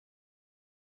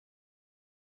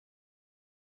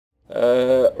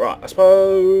Right, I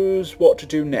suppose what to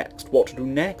do next. What to do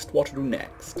next? What to do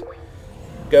next?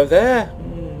 Go there?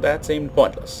 That seemed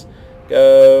pointless.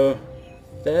 Go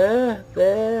there?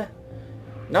 There?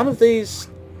 None of these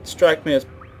strike me as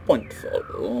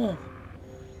pointful.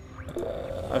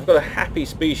 I've got a happy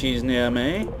species near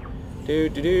me.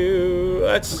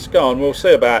 Let's go on. We'll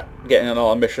see about getting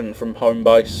another mission from home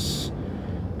base.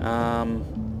 Well,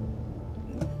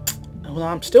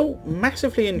 I'm still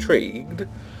massively intrigued,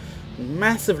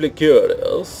 massively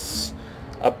curious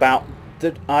about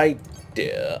the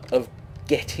idea of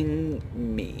getting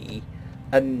me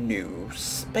a new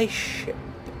spaceship.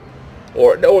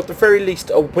 Or at the very least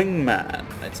a wingman.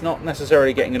 It's not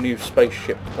necessarily getting a new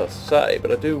spaceship per se,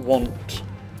 but I do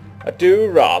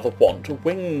rather want a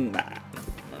wingman.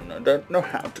 And I don't know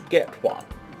how to get one.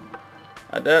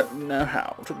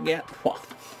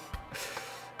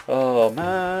 Oh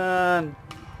man,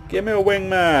 give me a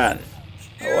wingman.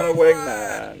 I want a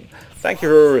wingman. Thank you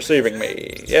for receiving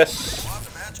me. Yes,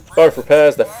 both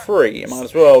repairs, they're free. You might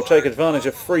as well take advantage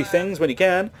of free things when you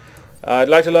can. I'd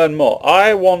like to learn more.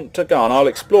 I want to go and I'll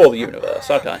explore the universe.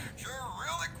 Okay.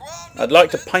 I'd like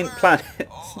to paint planets.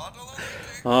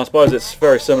 I suppose it's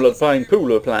very similar to painting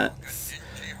polar planets.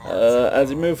 As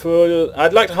you move forward,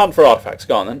 I'd like to hunt for artifacts.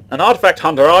 Go on then. An artifact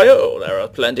hunter are you? There are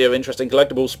plenty of interesting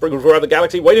collectibles sprinkled throughout the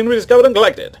galaxy waiting to be discovered and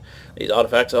collected. These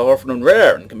artifacts are often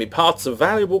rare and can be parts of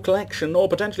valuable collection or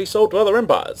potentially sold to other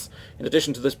empires. In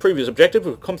addition to this previous objective,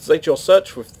 we'll compensate your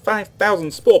search with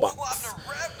 5,000 spore bucks.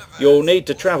 You'll need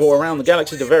to travel around the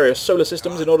galaxy to various solar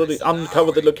systems in order to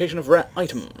uncover the location of rare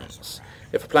items.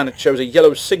 If a planet shows a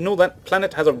yellow signal, that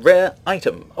planet has a rare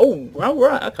item. Oh, well,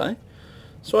 right, okay.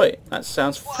 Sweet, that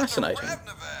sounds fascinating.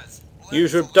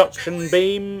 Use reduction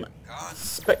beam.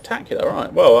 Spectacular,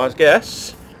 right. Well, I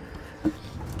guess,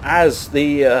 as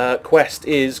the quest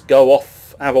is go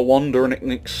off, have a wander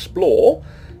and explore,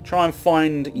 try and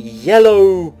find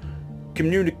yellow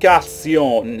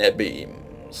communication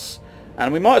beams.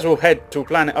 And we might as well head to a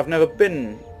planet I've never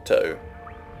been to.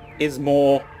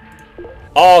 Ismore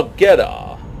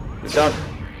Argeda. We don't...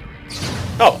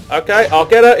 Oh, okay.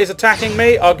 Argeda is attacking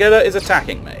me. Argeda is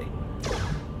attacking me.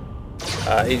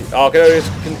 Argeda is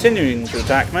continuing to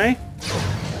attack me.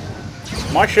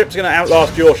 My ship's going to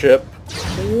outlast your ship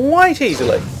quite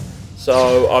easily.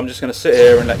 So I'm just going to sit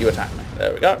here and let you attack me.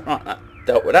 There we go. Right, that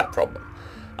dealt with that problem.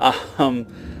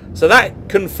 So that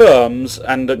confirms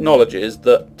and acknowledges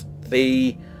that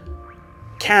the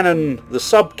cannon, the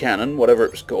sub-cannon, whatever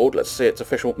it was called, let's see its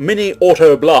official, mini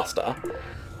auto blaster,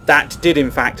 that did in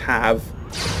fact have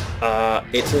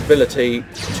its ability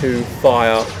to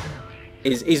fire,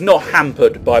 is not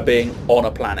hampered by being on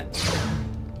a planet.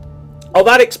 Oh,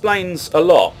 that explains a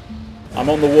lot. I'm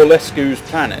on the Wallescu's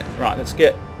planet. Right, let's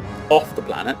get off the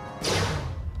planet.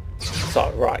 So,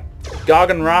 right.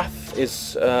 Garganrath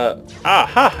is... Let's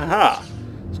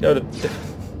go to...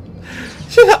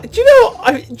 Do you know what?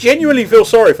 I genuinely feel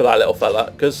sorry for that little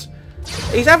fella, because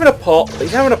he's having a pop,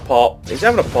 he's having a pop, he's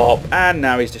having a pop, and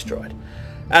now he's destroyed.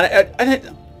 And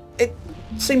it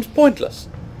seems pointless.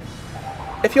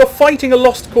 If you're fighting a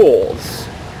lost cause,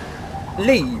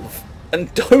 leave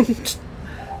and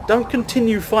don't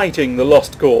continue fighting the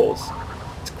lost cause.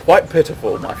 It's quite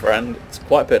pitiful, my friend. It's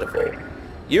quite pitiful.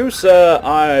 You, sir,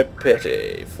 I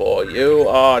pity, for you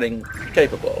are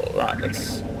incapable. Right,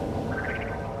 let's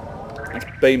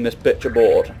beam this bitch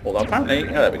aboard. Although apparently,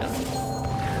 yeah, there we go.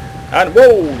 And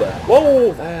whoa there,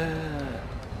 whoa there.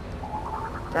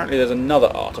 Apparently there's another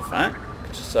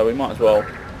artifact, so we might as well.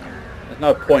 There's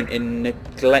no point in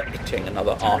neglecting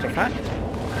another artifact.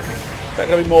 Is that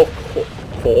going to be more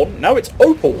corn? No, it's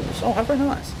opals. Oh, how very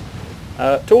nice.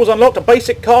 Tools unlocked, a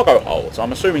basic cargo hold. So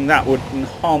I'm assuming that would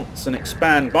enhance and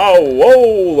expand. Oh,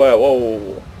 whoa there,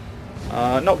 whoa.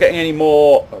 Not getting any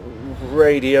more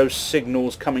radio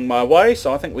signals coming my way,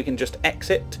 so I think we can just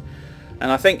exit.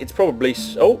 And I think it's probably...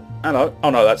 Oh, hello. Oh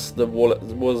no, that's the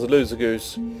loser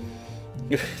goose.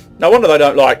 No wonder they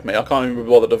don't like me. I can't even be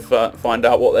bothered to find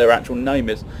out what their actual name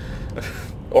is.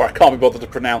 Or I can't be bothered to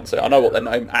pronounce it. I know what their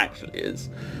name actually is.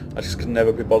 I just can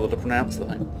never be bothered to pronounce the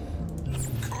thing.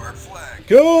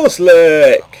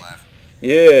 Gorslick!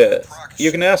 Yes.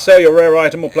 You can now sell your rare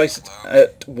item or place it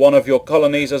at one of your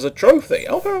colonies as a trophy.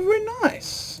 Oh, very, very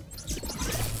nice.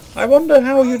 I wonder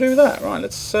how you do that. Right,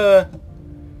 let's...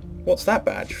 what's that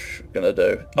badge gonna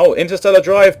do? Oh, Interstellar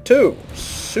Drive 2.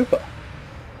 Super.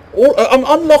 I'm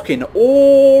unlocking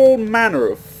all manner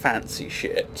of fancy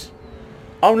shit.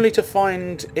 Only to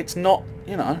find it's not,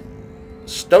 you know,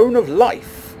 Stone of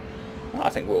Life. I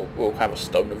think we'll have a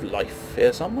Stone of Life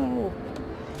here somewhere.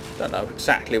 Don't know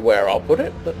exactly where I'll put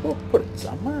it, but we'll put it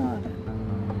somewhere.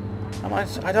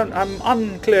 I'm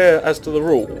unclear as to the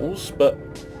rules, but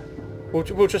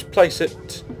we'll just place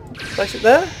it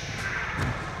there?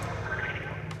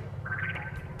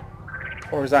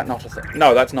 Or is that not a thing?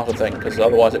 No, that's not a thing, because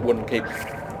otherwise it wouldn't keep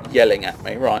yelling at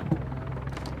me. Right.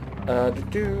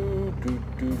 Do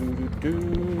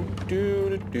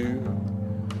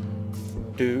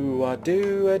a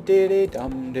diddy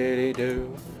dum diddy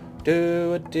do.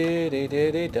 Do a diddy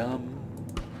diddy dum.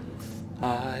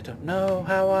 I don't know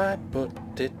how I put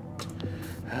it.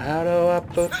 How do I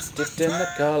put it in the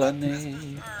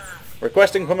colony?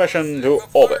 Requesting permission to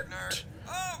orbit.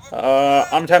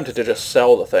 I'm tempted to just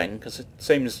sell the thing because it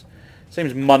seems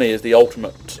money is the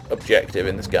ultimate objective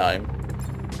in this game.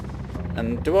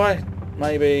 And do I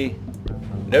maybe?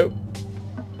 Nope.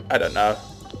 I don't know.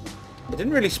 It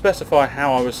didn't really specify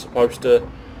how I was supposed to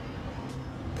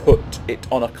put it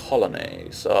on a colony,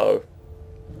 so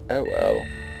oh well.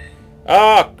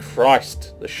 Ah,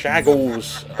 Christ! The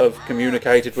Shaggles have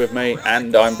communicated with me,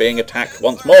 and I'm being attacked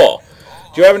once more.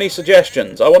 Do you have any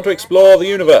suggestions? I want to explore the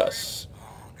universe.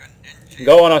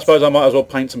 Go on, I suppose I might as well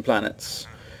paint some planets.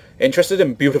 Interested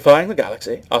in beautifying the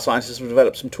galaxy? Our scientists have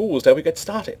developed some tools to help you get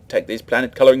started. Take these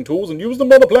planet colouring tools and use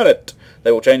them on the planet.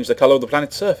 They will change the colour of the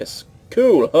planet's surface.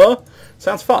 Cool, huh?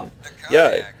 Sounds fun.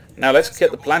 Yay. Now let's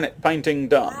get the planet painting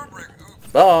done.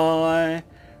 Bye.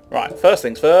 Right, first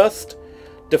things first.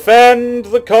 Defend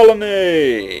the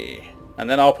colony! And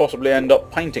then I'll possibly end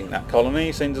up painting that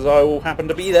colony, since as I will happen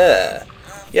to be there.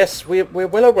 Yes, we're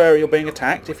well aware you're being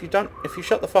attacked. If you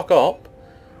shut the fuck up,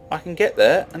 I can get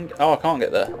there, and oh, I can't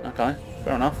get there. Okay,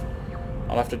 fair enough.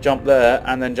 I'll have to jump there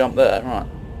and then jump there. Right.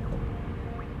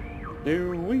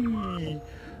 Do-wee.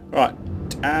 Right,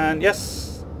 and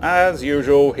yes, as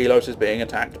usual, Helos is being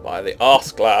attacked by the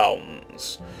arse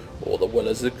clowns, or the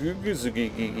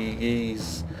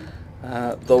Willazagoogies.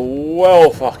 The well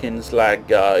fucking slag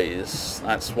guys.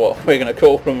 That's what we're going to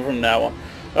call them from now on.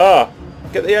 Ah,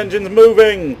 get the engines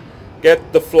moving.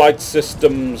 Get the flight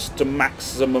systems to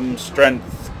maximum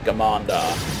strength, Commander.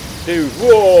 Dude,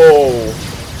 whoa.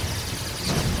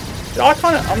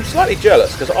 I'm slightly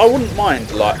jealous because I wouldn't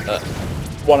mind like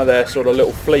one of their sort of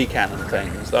little flea cannon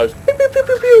things. Those pew pew pew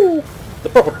pew pew. The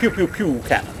proper pew pew pew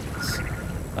cannons.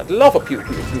 I'd love a pew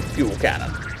pew pew pew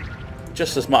cannon.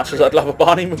 Just as much as I'd love a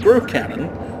Barney McGrew cannon,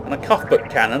 and a Cuthbert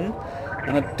cannon,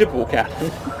 and a Dibble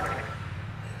cannon.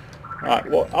 Right,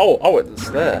 what? Oh, it's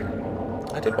there.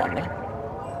 I did wonder.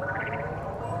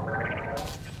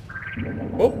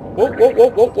 Whoa, whoa, whoa, whoa,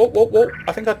 whoa, whoa, whoa, whoa.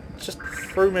 I think I just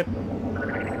threw me...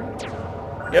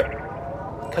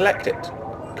 Yep. Collect it.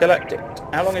 Collect it.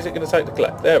 How long is it going to take to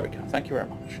collect? There we go. Thank you very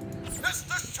much.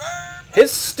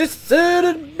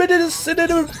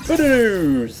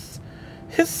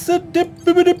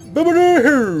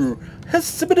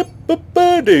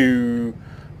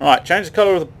 Right, change the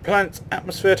colour of the planet's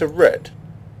atmosphere to red.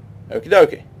 Okie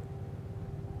dokie.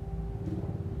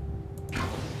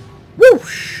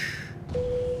 Whoosh!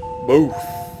 Boof.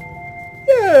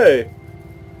 Yay!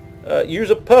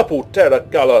 Use a purple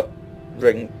terracolor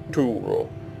ring tool.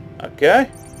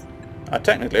 Okay. I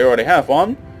technically already have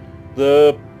one.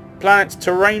 The planet's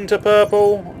terrain to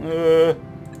purple.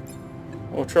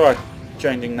 We'll try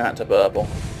changing that to purple.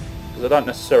 Because I don't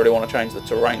necessarily want to change the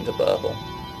terrain to purple.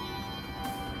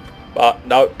 But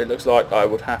no, it looks like I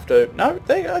would have to... No,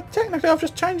 technically I've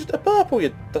just changed it to purple,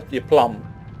 you plum.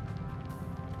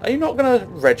 Are you not going to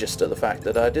register the fact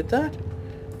that I did that?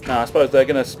 No, I suppose they're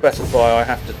going to specify I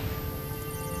have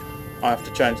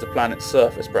to change the planet's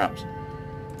surface, perhaps.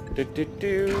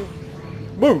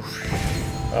 Whoosh!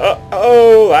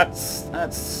 Oh, that's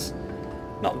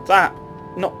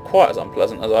not quite as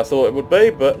unpleasant as I thought it would be,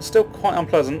 but still quite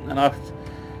unpleasant. And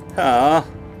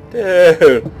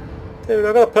dude,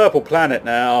 I've got a purple planet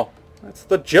now. That's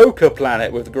the Joker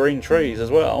planet with green trees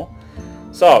as well.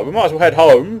 So we might as well head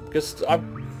home because I've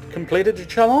completed a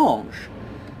challenge.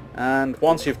 And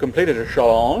once you've completed a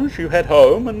challenge, you head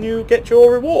home and you get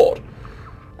your reward.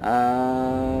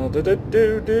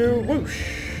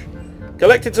 Whoosh!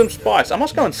 Collected some spice. I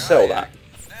must go and sell that.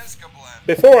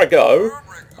 Before I go,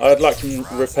 I'd like some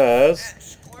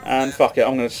repairs, and fuck it,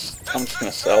 I'm just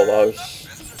gonna sell those.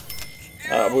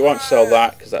 We won't sell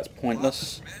that because that's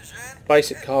pointless.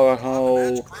 Basic cargo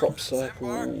hold, crop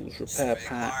circles, repair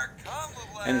pack,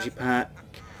 energy pack,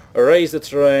 erase the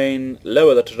terrain,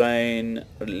 lower the terrain,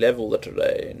 level the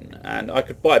terrain, and I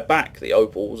could buy back the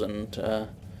opals and.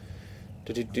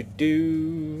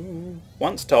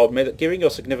 Once told me that giving your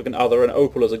significant other an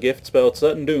opal as a gift spelled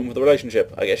certain doom for the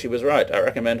relationship. I guess she was right. I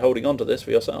recommend holding on to this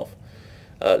for yourself.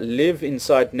 Live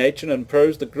inside nature and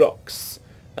prose the groks.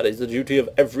 That is the duty of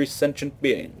every sentient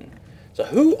being. So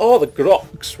who are the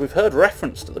Grocks? We've heard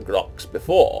reference to the Grocks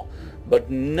before, but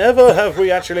never have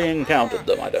we actually encountered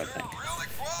them, I don't think.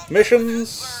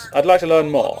 Missions? I'd like to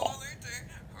learn more.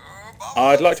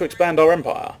 I'd like to expand our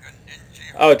empire.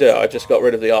 Oh dear, I just got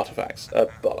rid of the artifacts.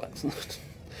 Bollocks.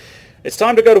 It's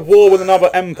time to go to war with another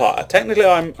empire. Technically,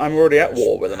 I'm already at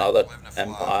war with another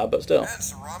empire, but still.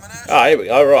 Ah, here we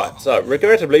go. Right. So,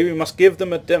 regrettably, we must give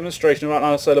them a demonstration of our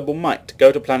unassailable might.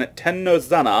 Go to planet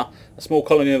Tennozana, a small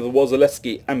colony of the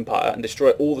Wozaleski Empire, and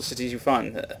destroy all the cities you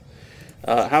find there.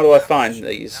 How do I find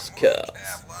these cards?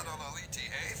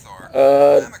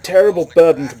 Terrible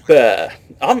burden to bear.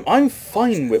 I'm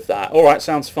fine with that. Alright,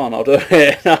 sounds fun, I'll do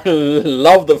it. I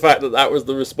love the fact that that was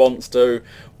the response to,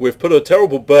 we've put a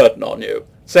terrible burden on you.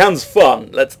 Sounds fun,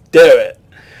 let's do it.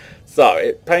 So,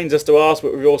 it pains us to ask,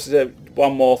 but we've also said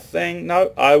one more thing.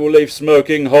 No, I will leave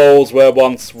smoking holes where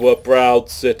once were proud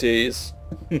cities.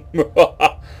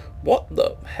 What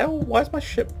the hell? Why is my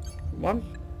ship... Why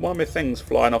are my things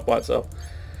flying off by itself?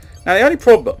 Now, the only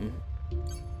problem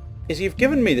is you've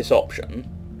given me this option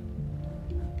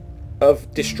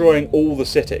of destroying all the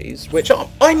cities, which I'm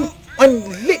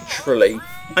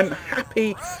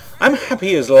happy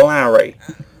as Larry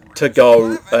to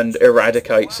go and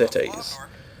eradicate cities.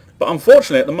 But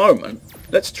unfortunately at the moment,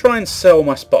 let's try and sell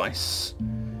my spice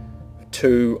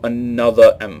to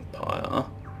another empire.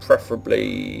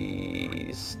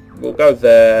 Preferably, we'll go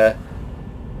there,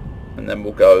 and then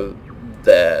we'll go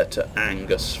there to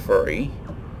Angus Free.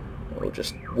 We'll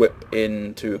just whip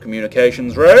into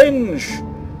communications range.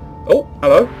 Oh,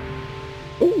 hello.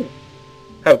 Ooh.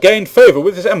 Have gained favour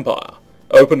with this empire.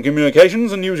 Open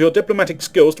communications and use your diplomatic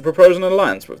skills to propose an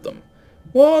alliance with them.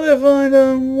 What if I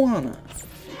don't wanna?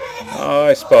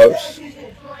 I suppose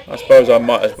I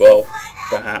might as well.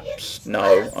 Perhaps.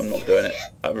 No, I'm not doing it.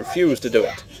 I refuse to do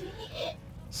it.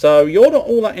 So, you're not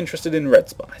all that interested in red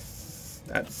spice.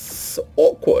 That's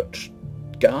awkward,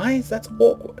 guys. That's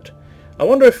awkward. I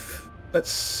wonder if... Let's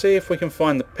see if we can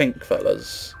find the pink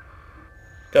fellas.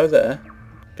 Go there.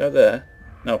 Go there.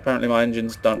 No, apparently my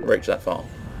engines don't reach that far.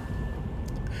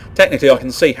 Technically I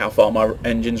can see how far my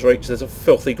engines reach. There's a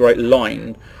filthy great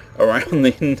line around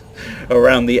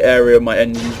the area my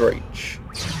engines reach.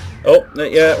 Oh,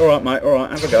 yeah, alright mate,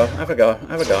 alright, have a go, have a go,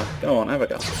 have a go. Go on, have a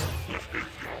go.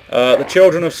 The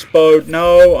Children of Spode.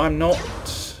 No, I'm not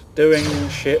doing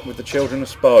shit with the Children of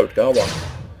Spode. Go on.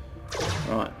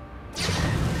 Right.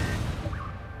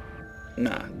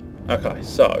 Nah. Okay,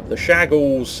 so the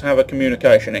Shaggles have a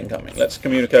communication incoming. Let's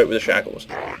communicate with the Shaggles.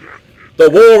 The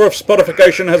war of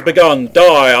spodification has begun.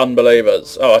 Die,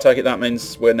 unbelievers. Oh, I take it that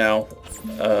means we're now...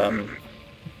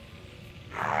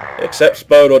 accept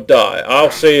Spode or die.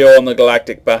 I'll see you on the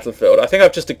galactic battlefield. I think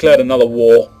I've just declared another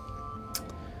war.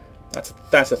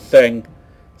 That's a thing.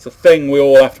 It's a thing we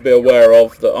all have to be aware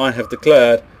of, that I have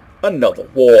declared another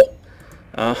war.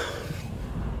 I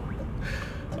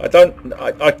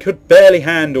could barely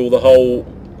handle the whole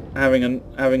having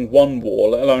one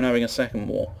war, let alone having a second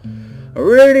war. I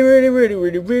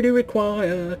really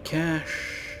require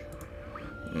cash.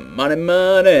 Money,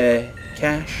 money,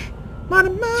 cash. Money,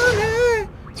 money,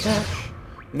 cash.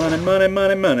 Money, money,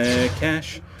 money, money,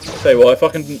 cash. Tell you what,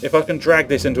 if I can drag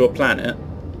this into a planet,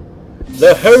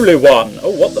 the Holy One.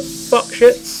 Oh, what the fuck,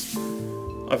 shits?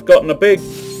 I've gotten a big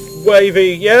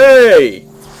wavy. Yay!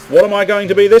 What am I going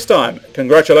to be this time?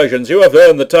 Congratulations, you have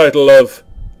earned the title of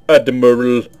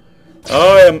Admiral.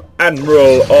 I am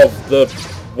Admiral of the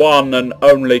one and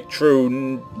only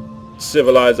true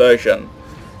civilization.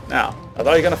 Now, are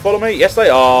they going to follow me? Yes, they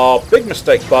are. Big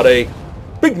mistake, buddy.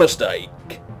 Big mistake.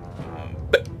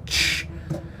 Bitch.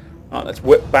 Right, let's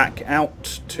whip back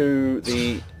out to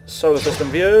the solar system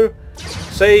view.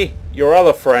 See, your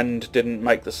other friend didn't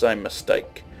make the same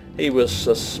mistake. He was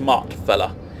a smart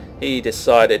fella. He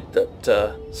decided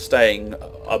that staying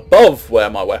above where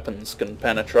my weapons can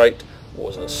penetrate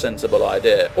was a sensible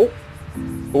idea. Oh,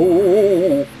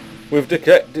 ooh, we've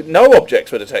detected no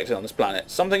objects were detected on this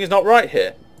planet. Something is not right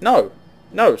here. No,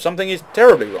 something is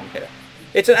terribly wrong here.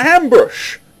 It's an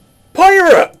ambush.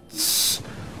 Pirates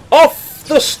off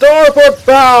the starboard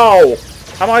bow.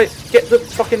 Get the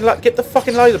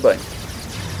fucking laser beam.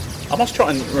 I must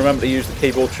try and remember to use the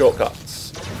keyboard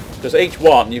shortcuts, because each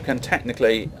one you can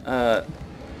technically the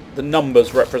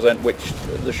numbers represent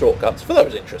the shortcuts for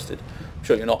those interested. I'm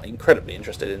sure you're not incredibly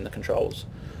interested in the controls,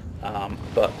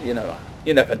 but you know,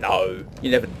 you never know.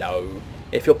 You never know.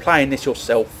 If you're playing this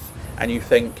yourself and you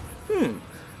think,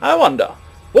 I wonder,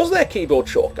 was there keyboard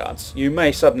shortcuts? You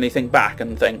may suddenly think back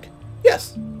and think,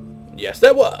 yes,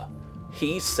 there were.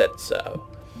 He said so.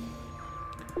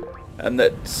 And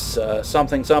that's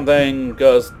something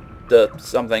goes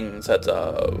something said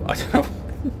so. I don't know.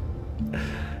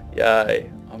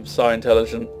 Yay. I'm so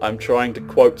intelligent. I'm trying to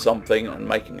quote something and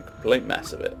making a complete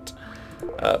mess of it.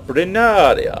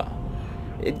 Brinaria.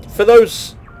 For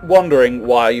those wondering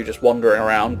why are you just wandering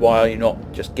around, why are you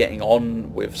not just getting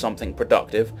on with something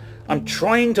productive, I'm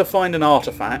trying to find an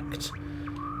artifact.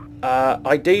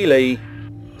 Ideally,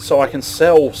 so I can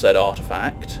sell said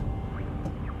artifact.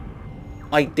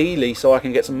 Ideally, so I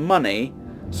can get some money,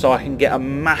 so I can get a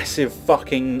massive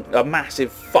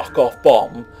fuck-off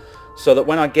bomb, so that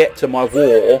when I get to my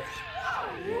war,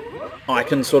 I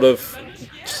can sort of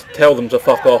tell them to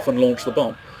fuck off and launch the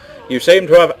bomb. You seem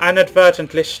to have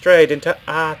inadvertently strayed into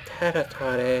our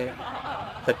territory.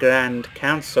 The Grand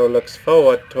Council looks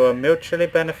forward to a mutually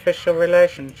beneficial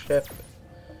relationship.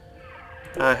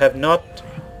 I have not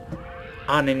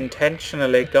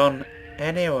unintentionally gone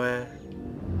anywhere.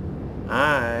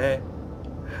 I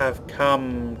have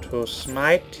come to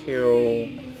smite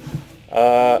you.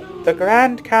 The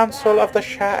Grand Council of the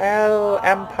Sha'el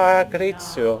Empire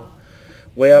greets you.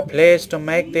 We are pleased to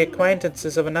make the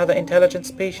acquaintances of another intelligent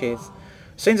species.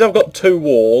 Since I've got 2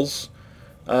 wars,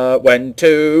 when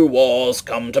 2 wars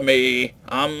come to me,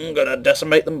 I'm gonna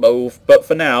decimate them both. But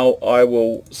for now, I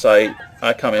will say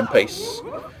I come in peace.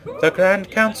 The Grand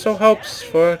Council hopes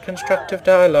for a constructive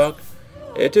dialogue.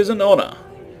 It is an honour.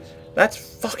 That's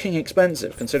fucking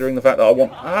expensive, considering the fact that I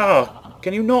want...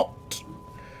 can you not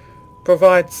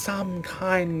provide some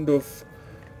kind of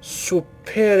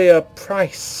superior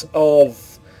price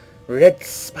of red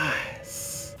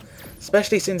spice?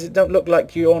 Especially since it don't look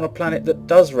like you're on a planet that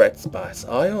does red spice,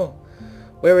 are you?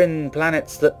 We're in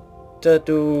planets that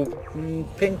do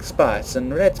pink spice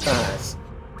and red spice.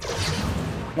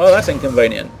 Well, that's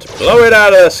inconvenient. Blow it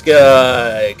out of the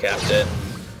sky, Captain.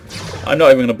 I'm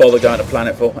not even going to bother going to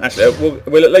planetfall. Actually,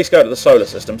 we'll at least go to the solar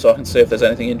system so I can see if there's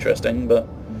anything interesting, but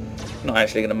I'm not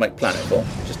actually going to make planetfall.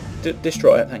 Just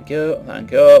destroy it. Thank you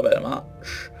very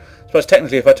much. I suppose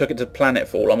technically if I took it to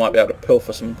planetfall I might be able to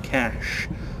pilfer some cash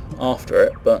after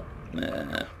it, but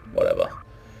whatever.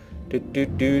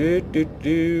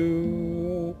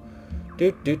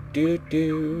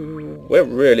 We're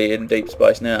really in deep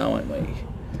space now, aren't we?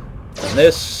 And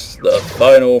this, the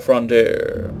final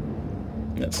frontier.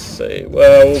 Let's see.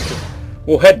 Well,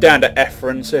 we'll head down to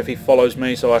Ephron, see if he follows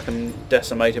me so I can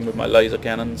decimate him with my laser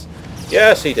cannons.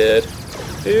 Yes, he did.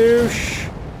 Oosh.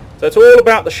 So it's all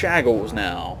about the Shaggles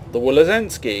now. The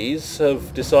Wolezenskis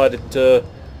have decided to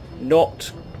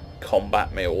not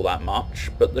combat me all that much,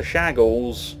 but the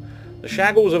Shaggles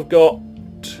have got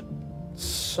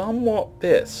somewhat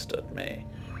pissed at me.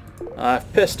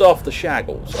 I've pissed off the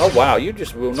Shaggles. Oh wow, you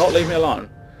just will not leave me alone.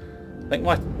 I think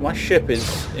my ship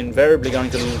is invariably going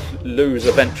to lose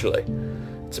eventually.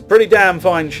 It's a pretty damn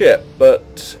fine ship,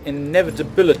 but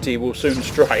inevitability will soon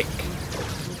strike.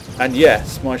 And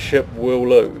yes, my ship will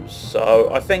lose. So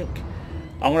I think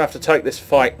I'm going to have to take this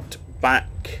fight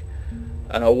back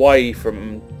and away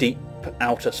from deep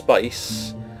outer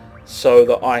space so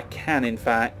that I can in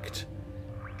fact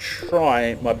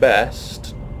try my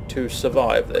best to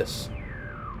survive this.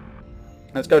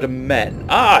 Let's go to men.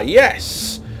 Ah,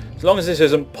 yes! As long as this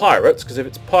isn't pirates, because if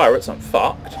it's pirates, I'm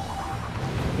fucked.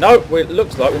 No, it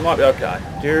looks like we might be okay.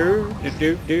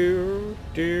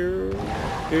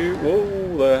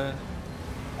 Whoa there.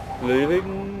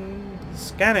 Leaving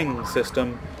scanning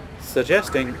system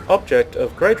suggesting object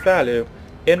of great value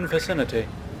in vicinity.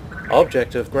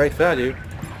 Object of great value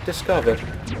discovered.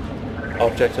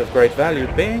 Object of great value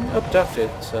being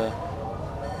abducted, sir.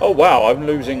 Oh wow, I'm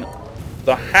losing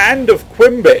the Hand of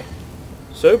Quimby.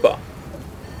 Super.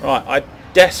 Right, I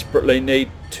desperately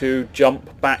need to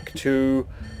jump back to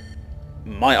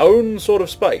my own sort of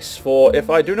space, for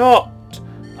if I do not,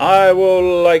 I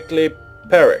will likely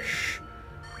perish.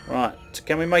 Right,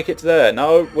 can we make it to there?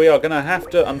 No, we are going to have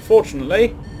to,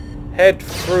 unfortunately, head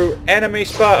through enemy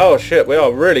space. Oh shit, we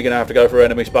are really going to have to go through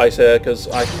enemy space here, because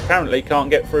I apparently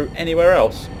can't get through anywhere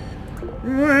else.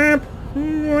 We're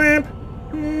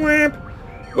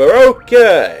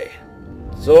okay.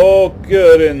 It's all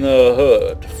good in the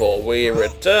hood, for we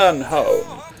return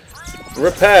home.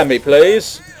 Repair me,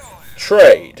 please.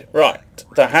 Trade. Right.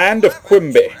 The Hand of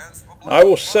Quimby. I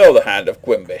will sell the Hand of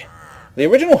Quimby. The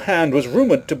original hand was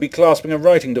rumoured to be clasping a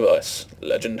writing device.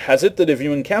 Legend has it that if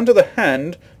you encounter the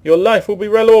hand, your life will be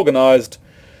well organised.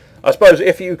 I suppose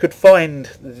if you could find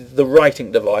the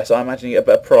writing device, I imagine you get a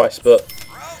better price, but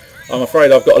I'm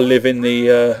afraid I've got to live in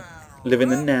the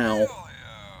now.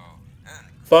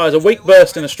 Fires a weak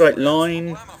burst in a straight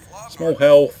line. Small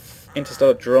health.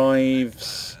 Interstellar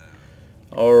drives.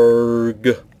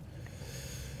 Arg.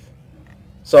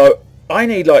 So I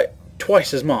need like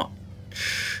twice as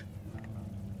much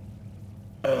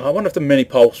I wonder if the mini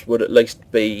pulse would at least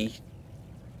be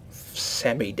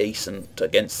semi-decent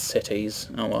against cities.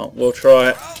 Oh well, we'll try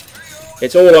it.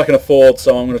 It's all I can afford,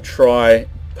 so I'm going to try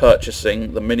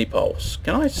purchasing the mini pulse.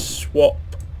 Can I swap?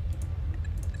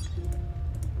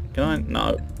 Can I?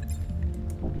 No.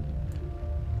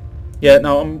 Yeah,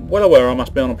 no, I'm well aware I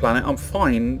must be on a planet. I'm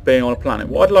fine being on a planet.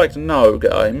 What I'd like to know,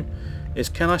 game, is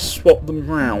can I swap them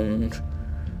round?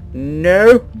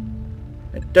 No?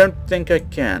 I don't think I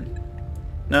can.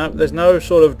 No, there's no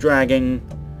sort of dragging.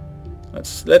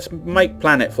 Let's make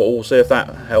planetfall, see if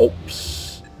that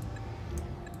helps.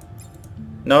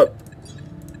 Nope.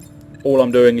 All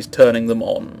I'm doing is turning them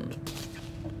on.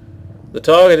 The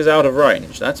target is out of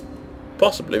range. That's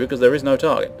possibly because there is no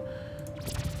target.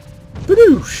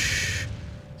 Badoosh!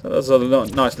 So that's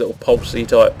a nice little pulsey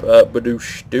type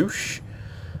badoosh douche.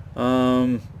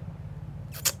 I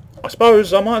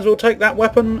suppose I might as well take that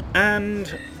weapon and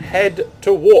head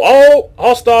to war. Oh!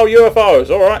 Hostile UFOs!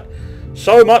 Alright.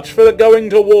 So much for the going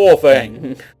to war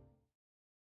thing.